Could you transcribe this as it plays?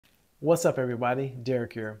What's up, everybody?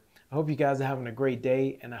 Derek here. I hope you guys are having a great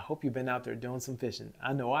day, and I hope you've been out there doing some fishing.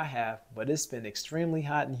 I know I have, but it's been extremely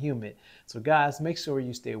hot and humid. So guys, make sure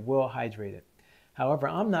you stay well hydrated. However,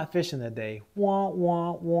 I'm not fishing today. Wah,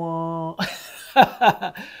 wah, wah.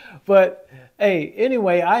 But hey,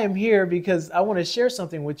 anyway, I am here because I want to share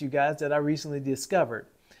something with you guys that I recently discovered.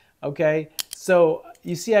 Okay, so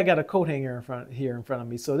you see I got a coat hanger in front of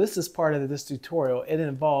me. So this is part of this tutorial. It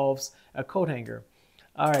involves a coat hanger.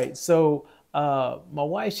 All right, so my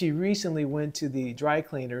wife, she recently went to the dry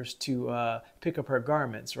cleaners to pick up her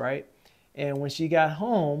garments, right? And when she got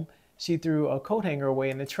home, she threw a coat hanger away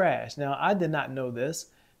in the trash. Now, I did not know this,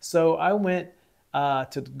 so I went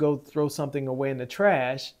to go throw something away in the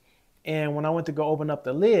trash, and when I went to go open up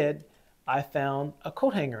the lid, I found a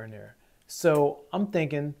coat hanger in there. So I'm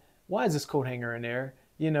thinking, why is this coat hanger in there?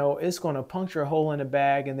 You know, it's going to puncture a hole in the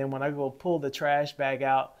bag, and then when I go pull the trash bag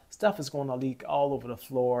out, stuff is going to leak all over the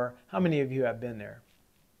floor. How many of you have been there?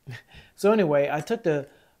 So anyway, I took the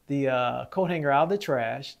coat hanger out of the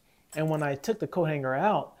trash, and when I took the coat hanger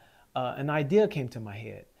out, an idea came to my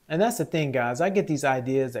head. And that's the thing, guys. I get these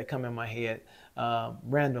ideas that come in my head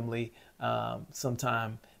randomly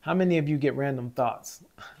sometime. How many of you get random thoughts?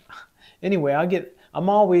 Anyway, I'm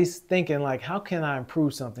always thinking, like, how can I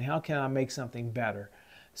improve something? How can I make something better?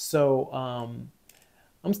 So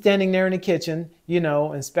I'm standing there in the kitchen, you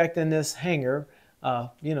know, inspecting this hanger,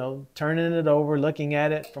 you know, turning it over, looking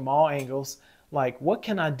at it from all angles, like, what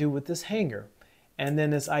can I do with this hanger? And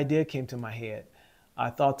then this idea came to my head. I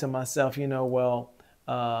thought to myself, you know, well,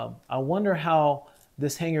 I wonder how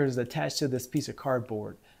this hanger is attached to this piece of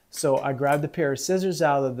cardboard. So I grabbed a pair of scissors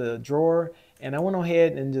out of the drawer, and I went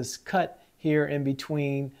ahead and just cut here in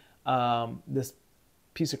between this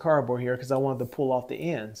piece of cardboard here because I wanted to pull off the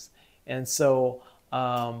ends. And so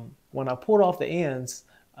when I pulled off the ends,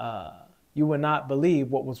 you would not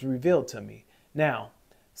believe what was revealed to me. Now,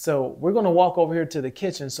 so we're going to walk over here to the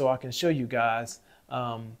kitchen so I can show you guys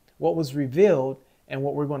what was revealed and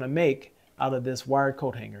what we're going to make out of this wired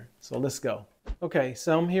coat hanger. So let's go. Okay,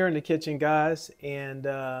 so I'm here in the kitchen, guys, and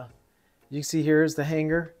you can see here's the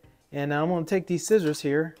hanger. And now I'm going to take these scissors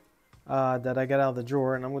here that I got out of the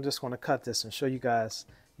drawer, and I'm just going to cut this and show you guys.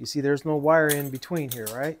 You see there's no wire in between here,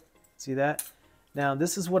 right? See that? Now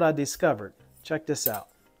this is what I discovered. Check this out.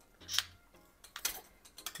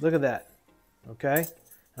 Look at that. Okay, and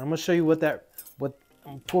I'm going to show you I'm going to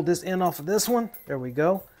pull this end off of this one. There we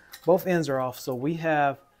go. Both ends are off. So we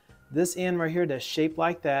have this end right here that's shaped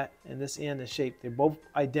like that, and this end is shaped. They're both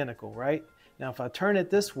identical, right? Now if I turn it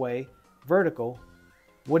this way, vertical,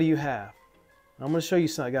 what do you have? I'm going to show you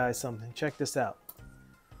guys something. Check this out.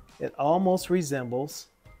 It almost resembles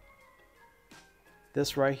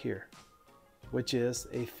this right here, which is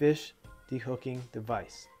a fish dehooking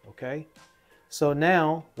device. Okay, so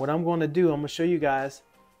now what I'm going to do, I'm going to show you guys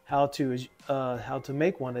how to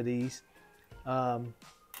make one of these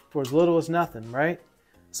for as little as nothing, right?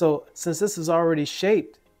 So since this is already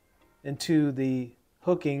shaped into the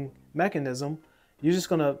hooking mechanism, you're just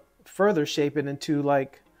going to further shape it into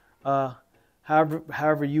like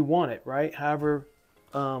however you want it, right? However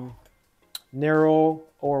narrow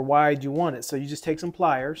or wide you want it. So you just take some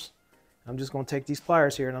pliers. I'm just going to take these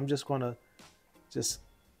pliers here, and I'm just going to just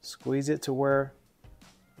squeeze it to where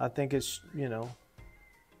I think it's, you know,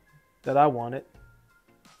 that I want it.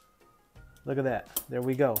 Look at that. There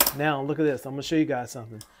we go. Now look at this. I'm going to show you guys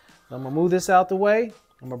something. I'm going to move this out the way.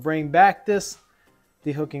 I'm going to bring back this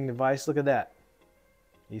dehooking device. Look at that.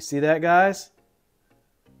 You see that, guys?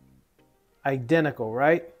 Identical,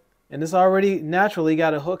 right? And it's already naturally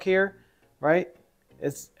got a hook here, right?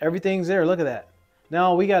 Everything's there. Look at that. Now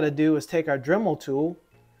all we got to do is take our Dremel tool,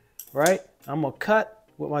 right? I'm going to cut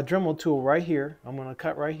with my Dremel tool right here. I'm going to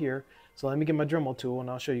cut right here. So let me get my Dremel tool and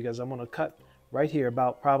I'll show you guys. I'm going to cut right here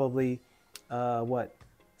about probably what,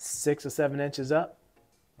 6 or 7 inches up.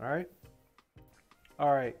 All right.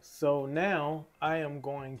 All right. So now I am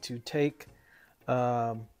going to take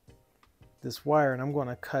this wire and I'm going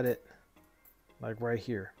to cut it like right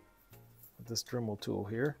here with this Dremel tool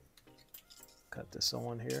here. Cut this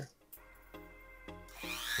on here.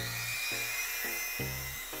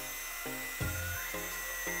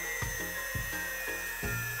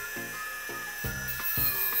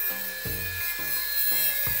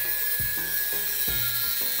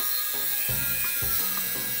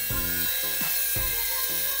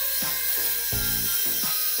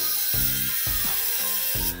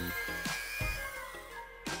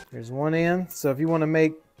 Here's one end. So if you want to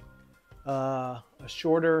make a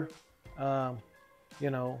shorter, you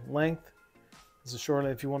know, length, it's a short.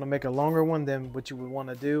 If you want to make a longer one, then what you would want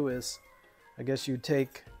to do is, I guess you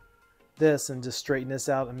take this and just straighten this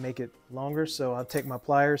out and make it longer. So I'll take my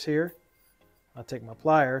pliers here. I'll take my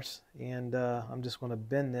pliers and I'm just going to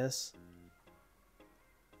bend this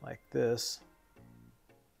like this,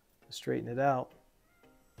 straighten it out,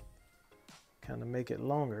 kind of make it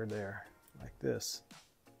longer there, like this.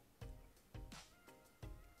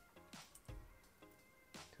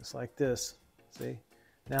 Just like this, see?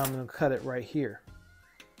 Now I'm going to cut it right here.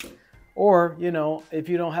 Or, you know, if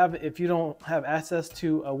you don't have access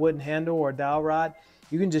to a wooden handle or a dowel rod,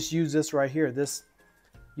 you can just use this right here.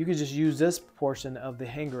 You can just use this portion of the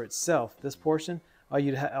hanger itself. This portion,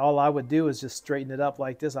 all I would do is just straighten it up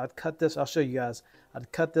like this. I'd cut this, I'll show you guys.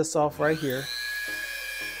 I'd cut this off right here.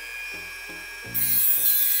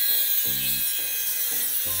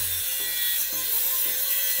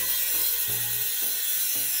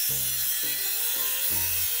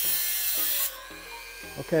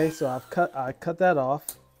 Okay, so I cut that off.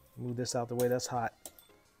 Move this out the way, that's hot.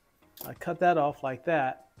 I cut that off like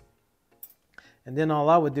that. And then all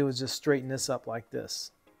I would do is just straighten this up like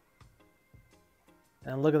this.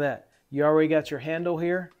 And look at that. You already got your handle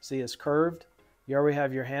here. See, it's curved. You already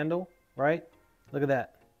have your handle, right? Look at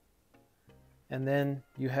that. And then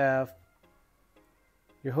you have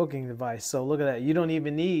your hooking device. So look at that. You don't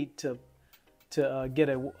even need to get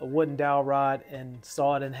a wooden dowel rod and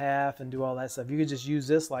saw it in half and do all that stuff. You could just use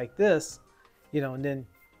this like this, you know, and then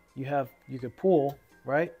you could pull,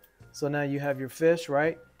 right? So now you have your fish,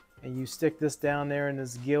 right? And you stick this down there in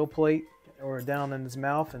this gill plate or down in his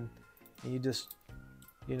mouth, and you just,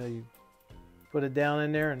 you know, you put it down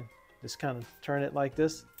in there and just kind of turn it like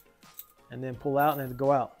this and then pull out and it'll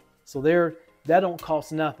go out. So there, that don't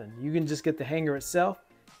cost nothing. You can just get the hanger itself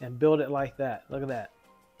and build it like that. Look at that.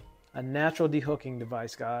 A natural dehooking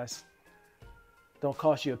device, guys. Don't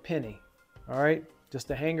cost you a penny. All right, just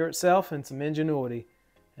the hanger itself and some ingenuity,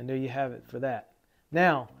 and there you have it for that.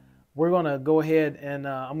 Now we're going to go ahead and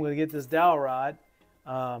I'm going to get this dowel rod,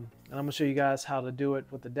 and I'm going to show you guys how to do it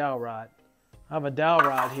with the dowel rod. I have a dowel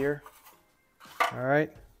rod here. All right,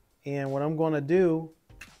 and what I'm going to do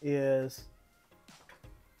is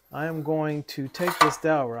I am going to take this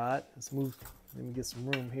dowel rod. Let's move. Let me get some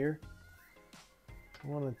room here. I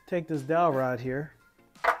want to take this dowel rod here,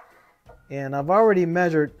 and I've already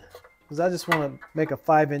measured, because I just want to make a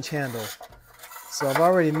 5-inch handle. So I've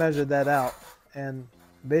already measured that out, and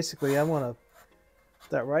basically I want to put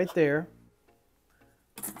that right there.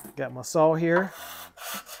 Got my saw here,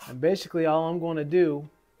 and basically all I'm going to do,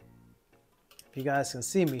 if you guys can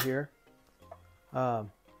see me here,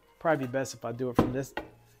 probably be best if I do it from this.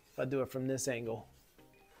 If I do it from this angle,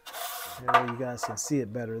 there you guys can see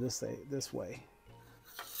it better this way.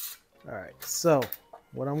 All right, so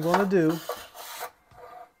what I'm going to do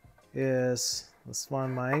is, let's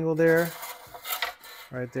find my angle there.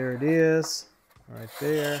 Right there it is, right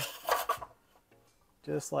there,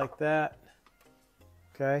 just like that.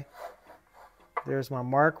 Okay, there's my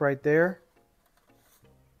mark right there.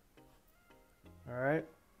 All right,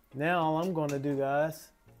 now all I'm going to do, guys,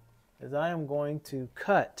 is I am going to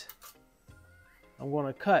cut. I'm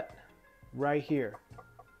going to cut right here.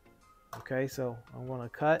 Okay, so I'm going to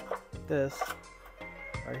cut this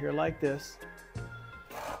right here like this.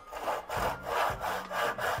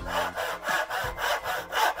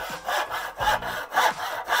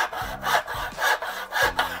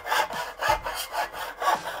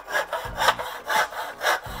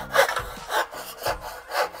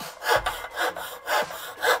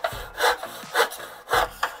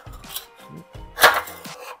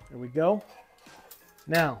 There we go.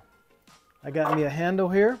 Now, I got me a handle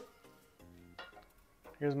here.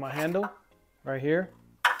 Here's my handle right here.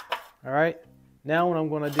 All right. Now what I'm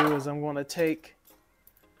going to do is I'm going to take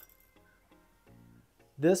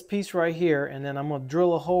this piece right here, and then I'm going to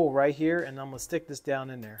drill a hole right here, and I'm going to stick this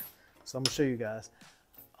down in there. So I'm going to show you guys.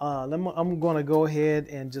 I'm going to go ahead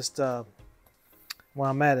and just, while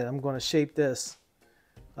I'm at it, I'm going to shape this.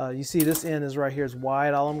 You see this end is right here, is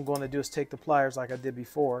wide. All I'm going to do is take the pliers like I did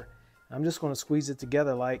before. I'm just going to squeeze it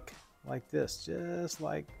together like this, just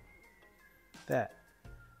like that.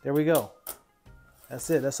 There we go. That's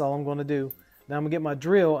it. That's all I'm going to do. Now I'm going to get my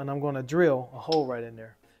drill, and I'm going to drill a hole right in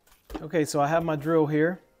there. Okay, so I have my drill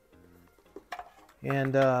here.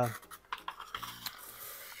 And let's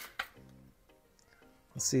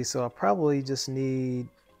see. So I probably just need,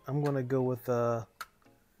 I'm going to go with, so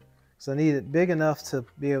I need it big enough to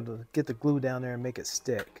be able to get the glue down there and make it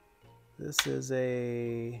stick. This is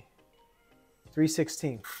a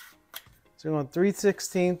 3/16. So we're going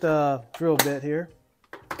 3/16 drill bit here.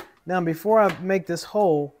 Now, before I make this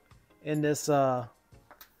hole in this, what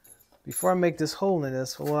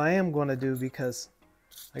I am going to do, because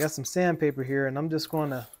I got some sandpaper here, and I'm just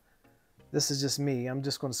going to this is just me. I'm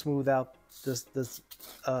just going to smooth out this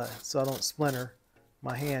so I don't splinter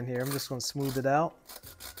my hand here. I'm just going to smooth it out.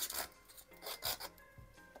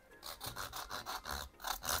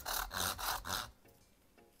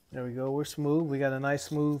 There we go. We're smooth. We got a nice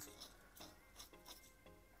smooth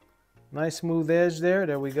edge there.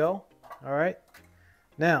 There we go. All right.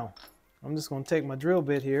 Now, I'm just going to take my drill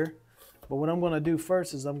bit here. But what I'm going to do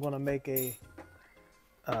first is I'm going to make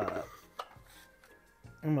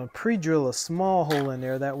I'm going to pre-drill a small hole in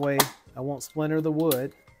there. That way I won't splinter the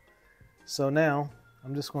wood. So now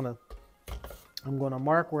I'm going to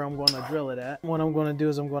mark where I'm going to drill it at. What I'm going to do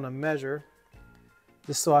is I'm going to measure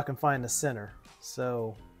just so I can find the center.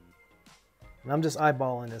 So, and I'm just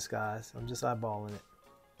eyeballing this, guys. I'm just eyeballing it.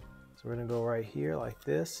 So we're going to go right here like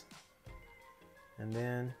this. And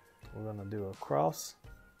then we're going to do a cross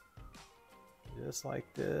just like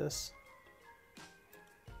this.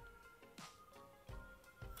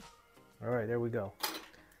 All right, there we go.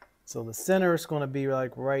 So the center is going to be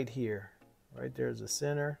like right here. Right there's the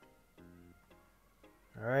center.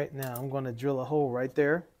 All right, now I'm going to drill a hole right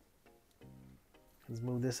there. Let's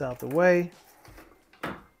move this out the way.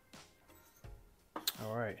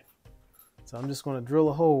 All right, so I'm just going to drill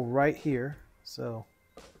a hole right here. So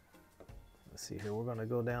let's see here, we're going to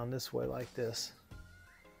go down this way like this.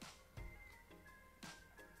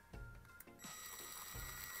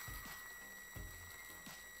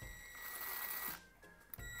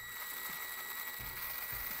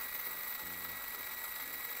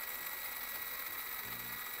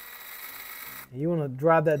 You want to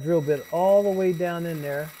drive that drill bit all the way down in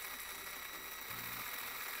there.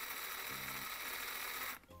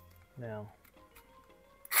 Now,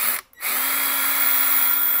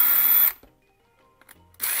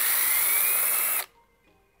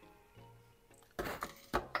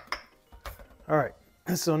 all right,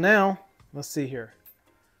 so now let's see here.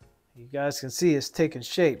 You guys can see it's taking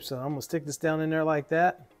shape. So I'm going to stick this down in there like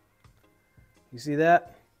that. You see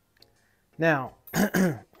that? Now,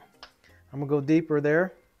 I'm going to go deeper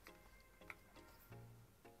there.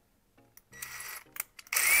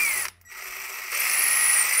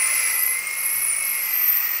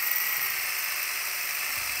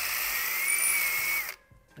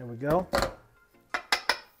 There we go.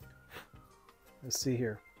 Let's see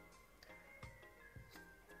here.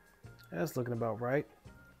 That's looking about right.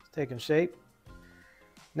 It's taking shape.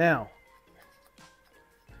 Now,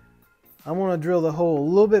 I want to drill the hole a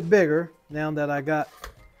little bit bigger now that I got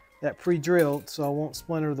that pre-drilled, so I won't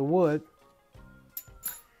splinter the wood.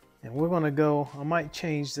 And we're going to go, I might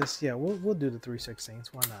change this. Yeah, we'll do the 3/16.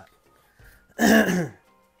 Why not?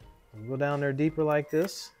 We'll go down there deeper like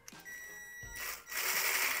this.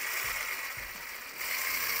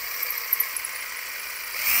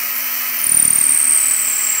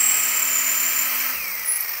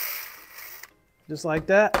 Just like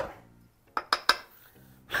that.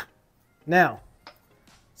 Now,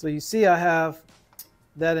 so you see I have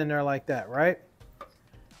that in there like that, right?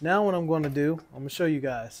 Now what I'm going to do, I'm going to show you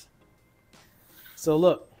guys. So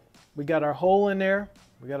look, we got our hole in there.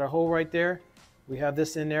 We got our hole right there. We have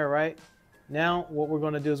this in there, right? Now what we're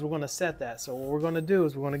going to do is we're going to set that. So what we're going to do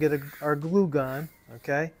is we're going to get our glue gun,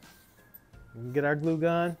 okay? We can get our glue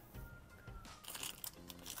gun.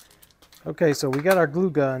 Okay, so we got our glue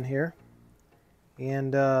gun here.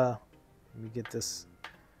 And let me get this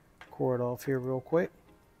cord off here real quick.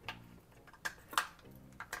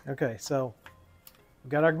 Okay, so we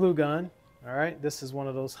got our glue gun. All right, this is one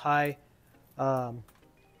of those high-end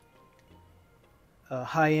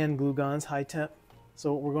glue guns, high temp.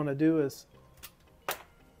 So what we're going to do is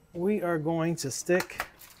we are going to stick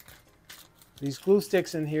these glue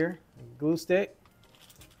sticks in here. Glue stick,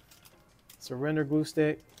 surrender glue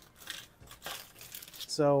stick.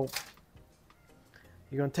 So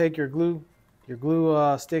you're going to take your glue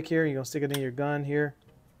stick here. You're going to stick it in your gun here,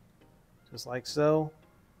 just like so.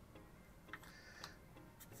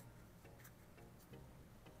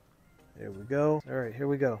 There we go. All right, here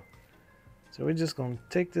we go. So we're just going to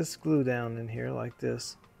take this glue down in here like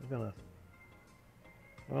this. I'm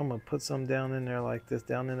going to put some down in there like this,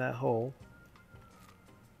 down in that hole.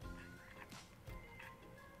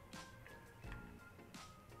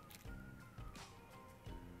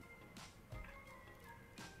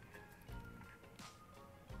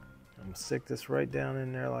 I'm going to stick this right down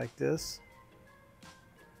in there like this.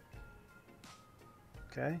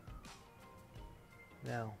 Okay.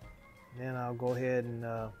 Now, then I'll go ahead and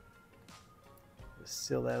just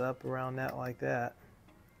seal that up around that like that.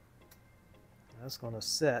 That's going to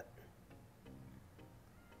set.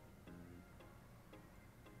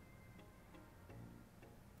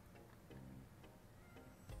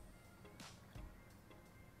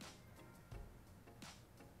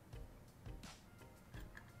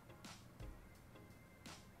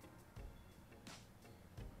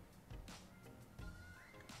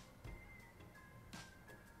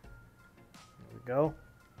 go.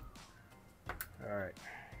 All right.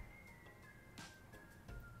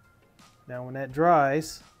 Now when that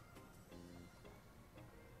dries,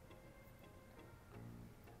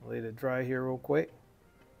 I'll let it dry here real quick.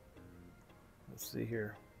 Let's see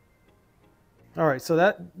here. All right, so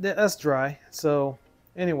that's dry. So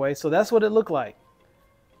anyway, so that's what it looked like.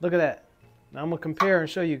 Look at that. Now I'm gonna compare and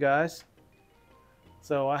show you guys.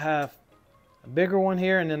 So I have a bigger one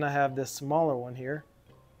here, and then I have this smaller one here.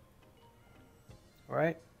 All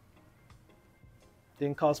right.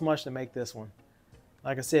 Didn't cost much to make this one.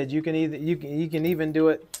 Like I said, you can even do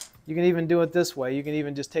it. You can even do it this way. You can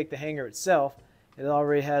even just take the hanger itself. It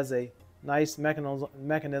already has a nice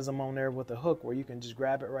mechanism on there with a hook where you can just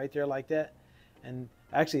grab it right there like that. And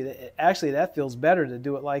actually that feels better to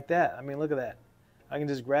do it like that. I mean, look at that. I can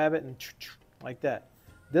just grab it and like that.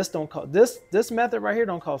 This method right here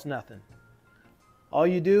don't cost nothing. All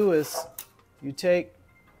you do is you take,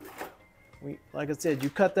 like I said, you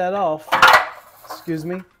cut that off. Excuse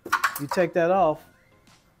me. You take that off,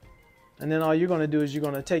 and then all you're going to do is you're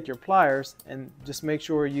going to take your pliers and just make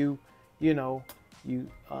sure you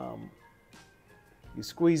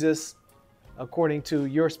squeeze this according to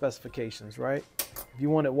your specifications, right? If you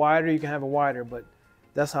want it wider, you can have it wider, but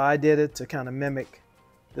that's how I did it, to kind of mimic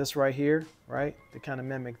this right here, right? To kind of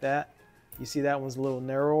mimic that. You see that one's a little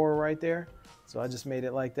narrower right there, so I just made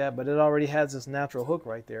it like that, but it already has this natural hook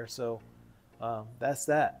right there, so that's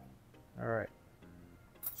that. All right.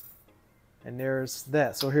 And there's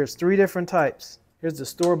that. So here's 3 different types. Here's the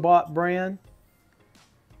store-bought brand.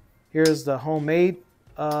 Here's the homemade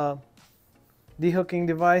dehooking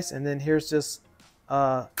device, and then here's just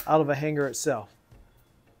out of a hanger itself.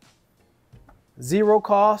 0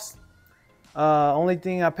 cost. Only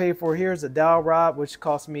thing I pay for here is a dowel rod, which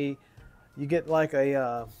costs me. You get like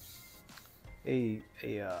a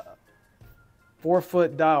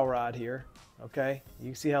 4-foot dowel rod here. Okay, you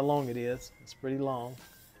can see how long it is. It's pretty long.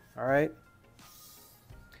 All right.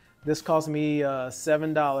 This cost me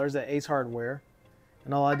 $7 at Ace Hardware,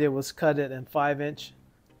 and all I did was cut it in 5-inch.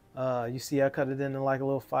 You see I cut it into like a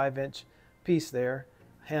little 5-inch piece there,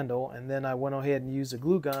 handle, and then I went ahead and used a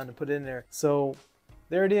glue gun to put it in there. So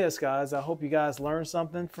there it is, guys. I hope you guys learned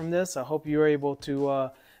something from this. I hope you're able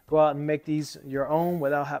to go out and make these your own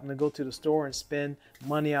without having to go to the store and spend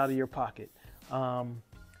money out of your pocket.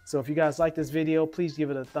 So if you guys like this video, please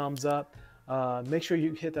give it a thumbs up. Make sure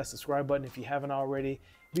you hit that subscribe button if you haven't already.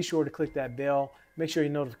 Be sure to click that bell. Make sure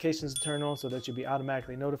your notifications are turned on so that you'll be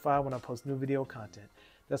automatically notified when I post new video content.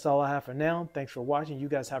 That's all I have for now. Thanks for watching. You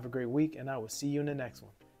guys have a great week, and I will see you in the next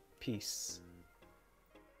one. Peace.